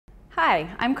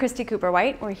Hi, I'm Kristi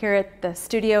Cooper-White. We're here at the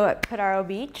studio at Padaro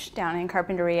Beach down in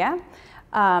Carpinteria.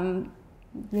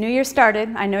 New Year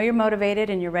started. I know you're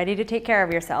motivated and you're ready to take care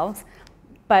of yourselves,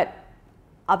 but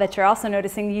I'll bet you're also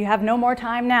noticing you have no more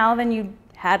time now than you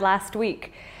had last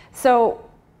week. So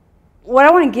what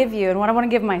I want to give you and what I want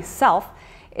to give myself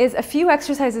is a few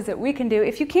exercises that we can do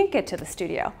if you can't get to the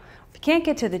studio, if you can't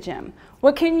get to the gym.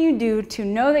 What can you do to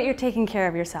know that you're taking care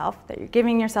of yourself, that you're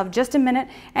giving yourself just a minute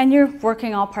and you're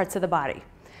working all parts of the body?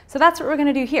 So that's what we're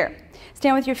going to do here.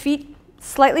 Stand with your feet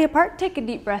slightly apart, take a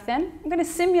deep breath in. I'm going to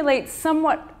simulate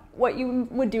somewhat what you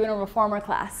would do in a reformer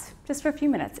class, just for a few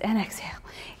minutes, and exhale.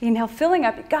 Inhale, filling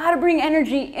up. You got to bring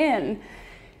energy in.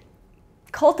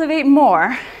 Cultivate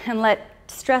more and let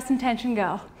stress and tension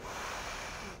go,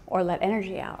 or let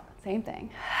energy out, same thing.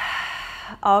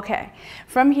 Okay,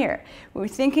 from here, we're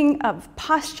thinking of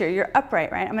posture. You're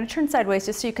upright, right? I'm going to turn sideways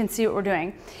just so you can see what we're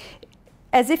doing.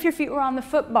 As if your feet were on the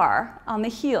foot bar, on the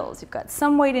heels. You've got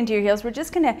some weight into your heels. We're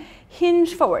just going to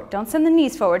hinge forward. Don't send the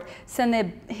knees forward. Send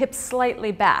the hips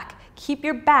slightly back. Keep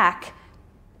your back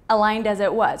aligned as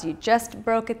it was. You just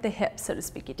broke at the hips, so to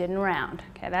speak. You didn't round.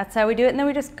 Okay, that's how we do it, and then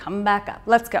we just come back up.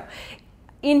 Let's go.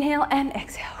 Inhale and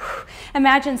exhale.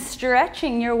 Imagine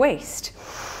stretching your waist.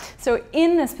 So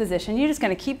in this position, you're just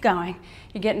going to keep going.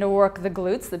 You're getting to work the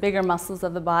glutes, the bigger muscles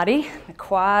of the body, the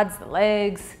quads, the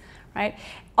legs, right?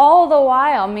 All the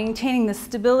while maintaining the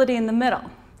stability in the middle,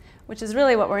 which is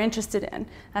really what we're interested in.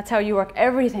 That's how you work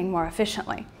everything more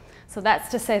efficiently. So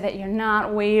that's to say that you're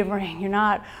not wavering, you're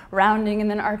not rounding and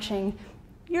then arching.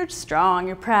 You're strong,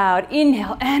 you're proud.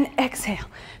 Inhale and exhale.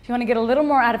 If you want to get a little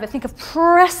more out of it, think of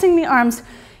pressing the arms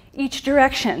each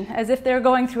direction as if they're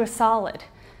going through a solid.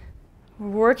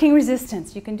 Working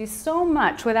resistance. You can do so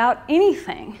much without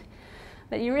anything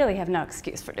that you really have no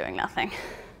excuse for doing nothing.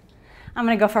 I'm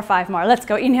going to go for 5 more. Let's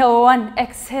go. Inhale, 1.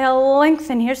 Exhale,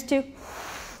 lengthen. Here's 2.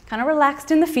 Kind of relaxed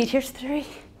in the feet. Here's 3.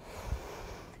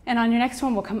 And on your next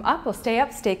one, we'll come up. We'll stay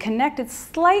up, stay connected,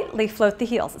 slightly float the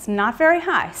heels. It's not very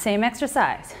high. Same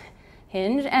exercise.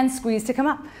 Hinge and squeeze to come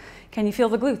up. Can you feel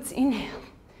the glutes? Inhale.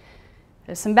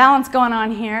 There's some balance going on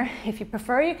here. If you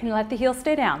prefer, you can let the heels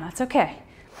stay down. That's okay.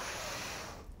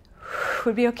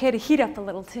 Would be okay to heat up a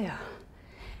little too.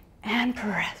 And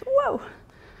press. Whoa.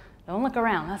 Don't look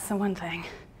around. That's the one thing.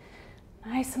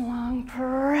 Nice and long.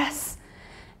 Press.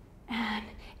 And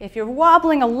if you're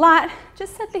wobbling a lot,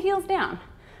 just set the heels down.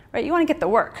 Right? You want to get the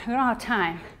work. We don't have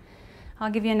time. I'll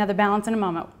give you another balance in a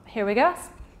moment. Here we go.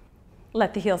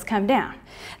 Let the heels come down.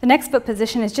 The next foot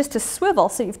position is just to swivel,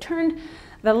 so you've turned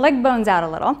the leg bones out a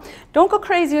little. Don't go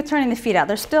crazy with turning the feet out.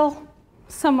 They're still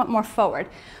somewhat more forward,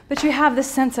 but you have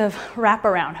this sense of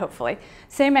wraparound, hopefully.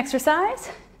 Same exercise,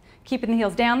 keeping the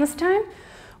heels down this time.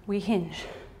 We hinge.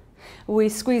 We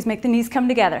squeeze, make the knees come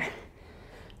together.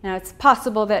 Now, it's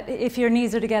possible that if your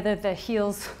knees are together, the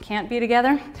heels can't be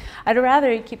together. I'd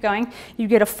rather you keep going. You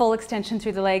get a full extension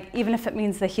through the leg, even if it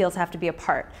means the heels have to be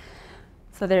apart.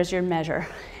 So there's your measure.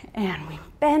 And we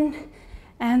bend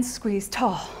and squeeze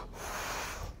tall.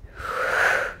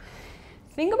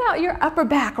 Think about your upper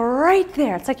back right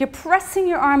there. It's like you're pressing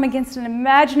your arm against an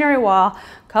imaginary wall.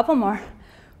 Couple more.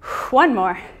 1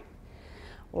 more.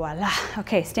 Voila.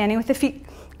 Okay, standing with the feet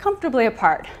comfortably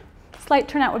apart. Slight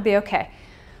turnout would be okay.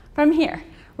 From here,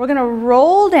 we're going to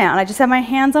roll down. I just have my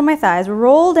hands on my thighs.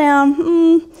 Roll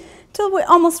down till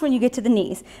almost when you get to the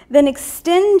knees. Then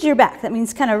extend your back. That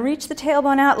means kind of reach the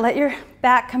tailbone out. Let your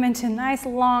back come into a nice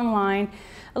long line.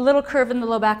 A little curve in the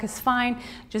low back is fine.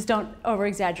 Just don't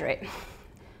over-exaggerate.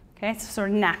 Okay, it's a sort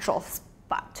of natural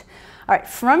spot. All right,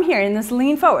 from here, in this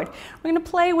lean forward, we're going to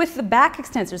play with the back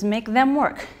extensors, make them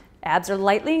work. Abs are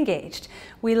lightly engaged.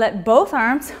 We let both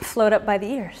arms float up by the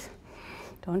ears.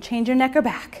 Don't change your neck or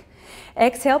back.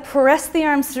 Exhale, press the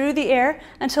arms through the air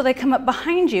until they come up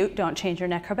behind you. Don't change your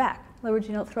neck or back. In other words,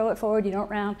 you don't throw it forward, you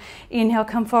don't round. Inhale,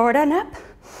 come forward and up.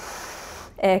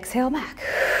 Exhale, back.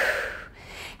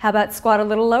 How about squat a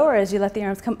little lower as you let the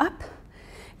arms come up?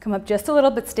 Come up just a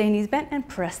little, but stay knees bent and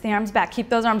press the arms back. Keep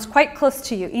those arms quite close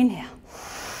to you. Inhale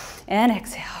and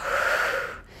exhale.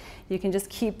 You can just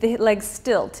keep the legs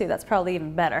still too. That's probably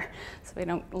even better, so we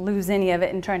don't lose any of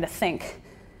it in trying to think.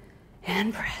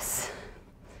 And press.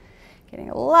 Getting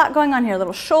a lot going on here. A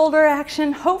little shoulder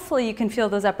action. Hopefully you can feel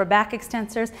those upper back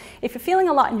extensors. If you're feeling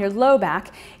a lot in your low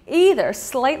back, either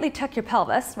slightly tuck your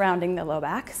pelvis, rounding the low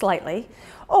back slightly,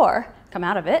 or come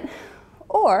out of it,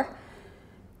 or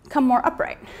come more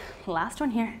upright. Last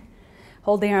one here.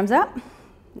 Hold the arms up.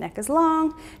 Neck is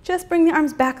long. Just bring the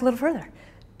arms back a little further.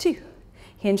 2.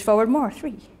 Hinge forward more.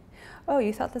 3. Oh,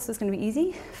 you thought this was going to be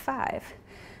easy? 5.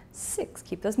 6.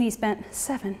 Keep those knees bent.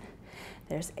 7.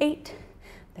 There's 8.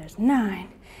 There's 9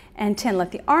 and 10.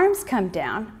 Let the arms come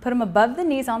down. Put them above the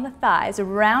knees on the thighs.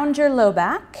 Round your low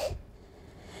back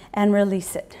and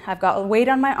release it. I've got weight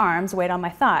on my arms, weight on my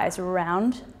thighs.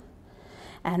 Round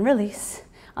and release.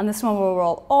 On this one, we'll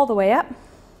roll all the way up.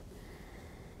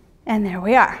 And there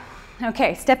we are.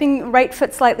 Okay, stepping right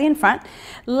foot slightly in front.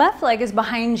 Left leg is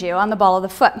behind you on the ball of the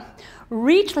foot.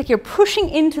 Reach like you're pushing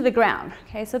into the ground,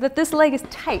 okay, so that this leg is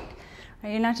tight.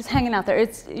 Right? You're not just hanging out there.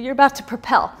 You're about to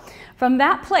propel. From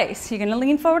that place, you're going to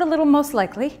lean forward a little, most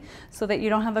likely, so that you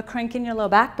don't have a crank in your low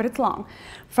back, but it's long.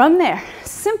 From there,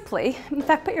 simply, in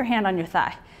fact, put your hand on your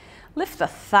thigh. Lift the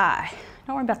thigh.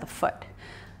 Don't worry about the foot.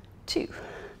 2.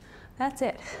 That's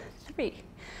it. 3.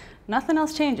 Nothing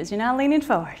else changes. You're not leaning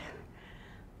forward.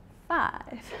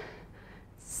 5,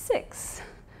 6.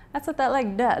 That's what that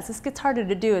leg does. This gets harder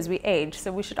to do as we age,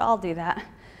 so we should all do that.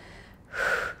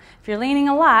 If you're leaning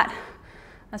a lot,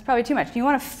 that's probably too much. You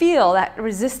want to feel that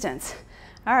resistance.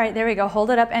 All right, there we go.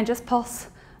 Hold it up and just pulse,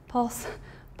 pulse,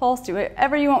 pulse. Do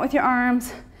whatever you want with your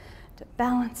arms to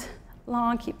balance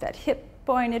long. Keep that hip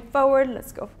pointed forward.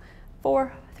 Let's go.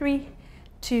 4, 3,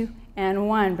 2, and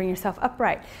 1. Bring yourself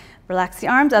upright. Relax the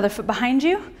arms, other foot behind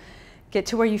you. Get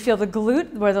to where you feel the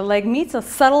glute, where the leg meets. A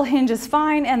subtle hinge is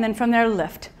fine, and then from there,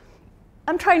 lift.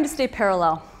 I'm trying to stay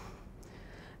parallel.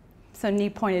 So knee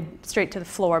pointed straight to the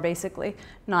floor, basically,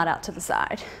 not out to the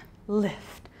side.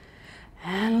 Lift,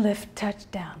 and lift, touch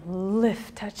down,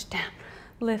 lift, touch down,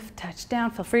 lift, touch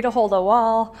down. Feel free to hold a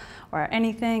wall or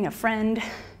anything, a friend.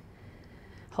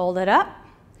 Hold it up.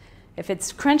 If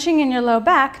it's crunching in your low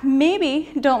back,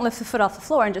 maybe don't lift the foot off the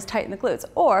floor and just tighten the glutes.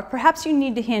 Or perhaps you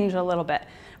need to hinge a little bit.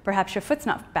 Perhaps your foot's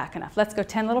not back enough. Let's go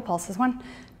 10 little pulses. 1,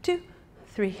 2,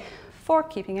 3, 4,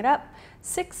 keeping it up.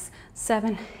 6,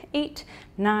 7, 8,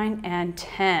 9, and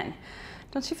 10.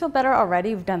 Don't you feel better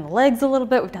already? We've done the legs a little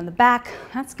bit. We've done the back.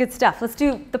 That's good stuff. Let's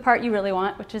do the part you really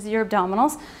want, which is your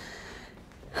abdominals.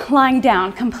 Lying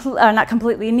down, not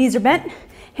completely. Knees are bent.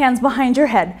 Hands behind your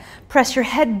head. Press your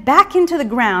head back into the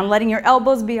ground, letting your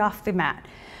elbows be off the mat.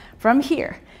 From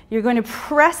here, you're going to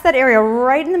press that area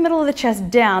right in the middle of the chest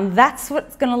down. That's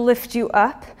what's going to lift you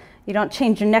up. You don't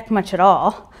change your neck much at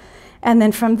all. And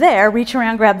then from there, reach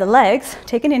around, grab the legs.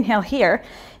 Take an inhale here.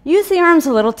 Use the arms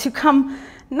a little to come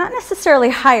not necessarily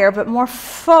higher, but more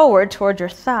forward toward your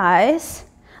thighs.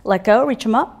 Let go, reach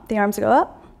them up. The arms go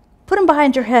up. Put them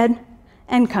behind your head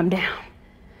and come down.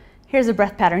 Here's a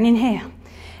breath pattern. Inhale.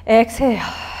 Exhale.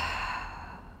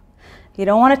 You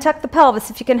don't want to tuck the pelvis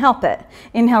if you can help it.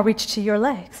 Inhale, reach to your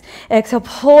legs. Exhale,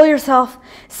 pull yourself,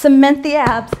 cement the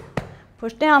abs.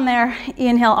 Push down there.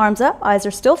 Inhale, arms up, eyes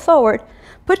are still forward.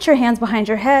 Put your hands behind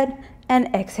your head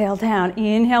and exhale down.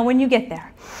 Inhale when you get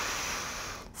there.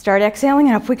 Start exhaling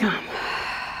and up we come.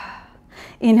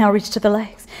 Inhale, reach to the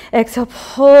legs. Exhale,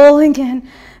 pulling in.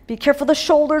 Be careful the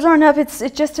shoulders aren't up.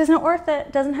 It just isn't worth it.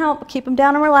 It doesn't help. Keep them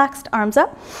down and relaxed. Arms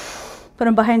up. Put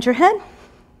them behind your head.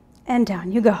 And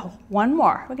down you go. One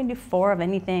more. We can do 4 of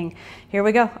anything. Here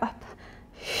we go. Up.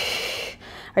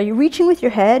 Are you reaching with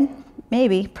your head?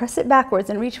 Maybe. Press it backwards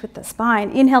and reach with the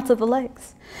spine. Inhale to the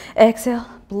legs. Exhale.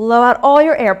 Blow out all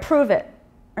your air. Prove it.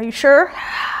 Are you sure?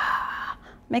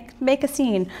 Make a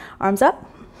scene. Arms up.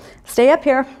 Stay up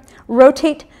here.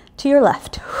 Rotate to your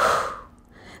left.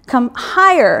 Come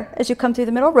higher as you come through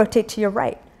the middle. Rotate to your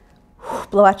right.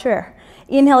 Blow out your air.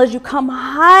 Inhale as you come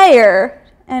higher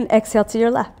and exhale to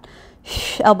your left.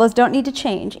 Elbows don't need to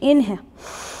change. Inhale.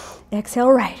 Exhale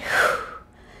right.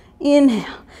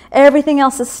 Inhale. Everything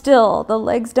else is still. The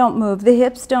legs don't move. The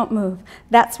hips don't move.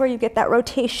 That's where you get that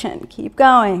rotation. Keep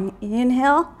going.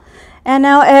 Inhale. And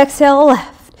now exhale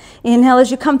left. Inhale as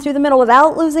you come through the middle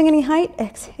without losing any height.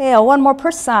 Exhale. One more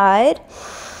per side.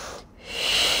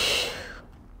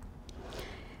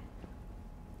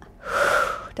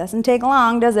 Doesn't take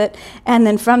long, does it? And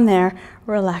then from there,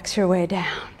 relax your way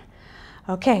down.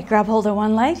 Okay, grab hold of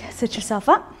one leg, sit yourself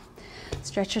up,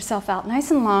 stretch yourself out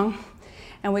nice and long,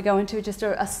 and we go into just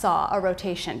a saw, a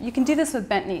rotation. You can do this with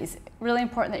bent knees. Really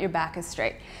important that your back is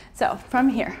straight. So from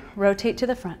here, rotate to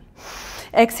the front.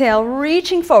 Exhale,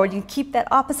 reaching forward. You can keep that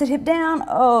opposite hip down.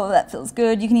 Oh, that feels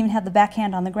good. You can even have the back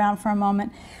hand on the ground for a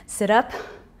moment. Sit up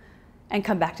and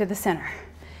come back to the center.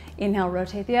 Inhale,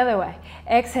 rotate the other way.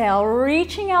 Exhale,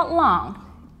 reaching out long.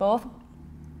 Both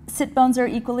sit bones are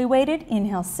equally weighted.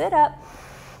 Inhale, sit up,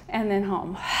 and then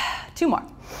home. 2 more.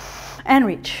 And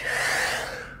reach.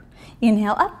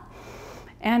 Inhale, up,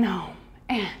 and home.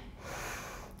 And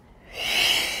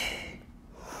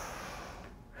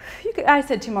I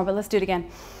said 2 more, but let's do it again.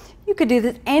 You could do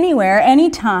this anywhere,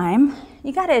 anytime.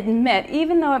 You got to admit,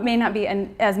 even though it may not be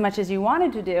as much as you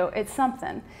wanted to do, it's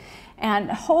something.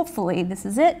 And hopefully, this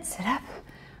is it. Sit up,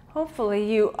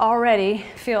 Hopefully you already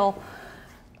feel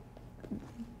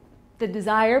the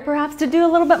desire perhaps to do a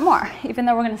little bit more, even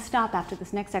though we're going to stop after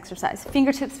this next exercise.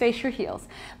 Fingertips face your heels.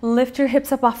 Lift your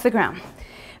hips up off the ground.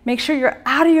 Make sure you're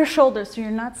out of your shoulders so you're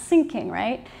not sinking,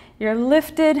 right? You're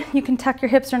lifted. You can tuck your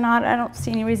hips or not. I don't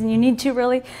see any reason you need to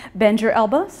really. Bend your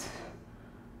elbows.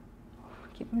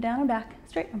 Keep them down and back.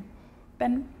 Straighten them.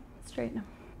 Bend them. Straighten them.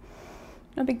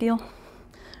 No big deal.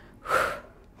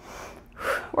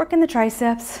 Working the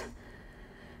triceps.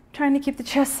 Trying to keep the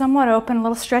chest somewhat open. A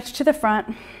little stretch to the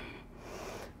front.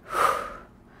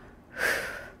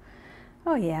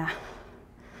 Oh yeah,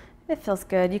 it feels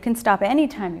good. You can stop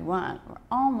anytime you want. We're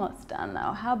almost done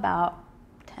though. How about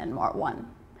 10 more? 1,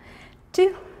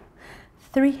 2,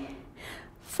 3,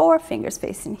 4, fingers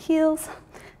facing heels,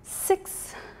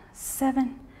 6,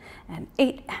 7, and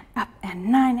 8, and up, and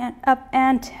 9, and up,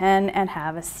 and 10, and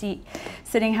have a seat.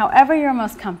 Sitting however you're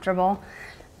most comfortable,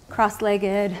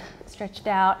 cross-legged, stretched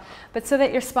out, but so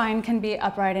that your spine can be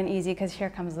upright and easy, because here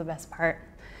comes the best part.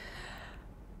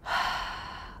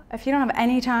 If you don't have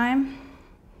any time,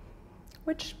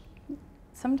 which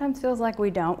sometimes feels like we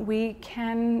don't, we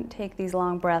can take these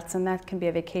long breaths, and that can be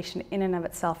a vacation in and of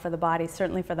itself for the body,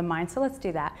 certainly for the mind. So let's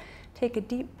do that. Take a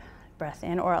deep breath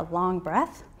in, or a long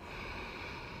breath,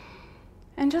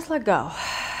 and just let go.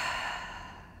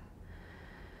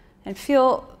 And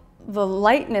feel the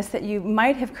lightness that you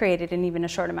might have created in even a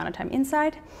short amount of time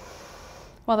inside,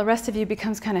 while the rest of you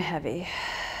becomes kind of heavy.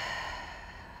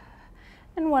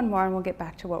 And one more, and we'll get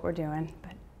back to what we're doing,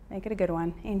 but make it a good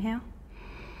one. Inhale.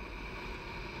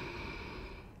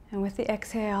 And with the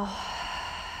exhale,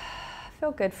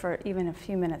 feel good for even a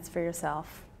few minutes for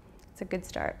yourself. It's a good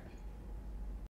start.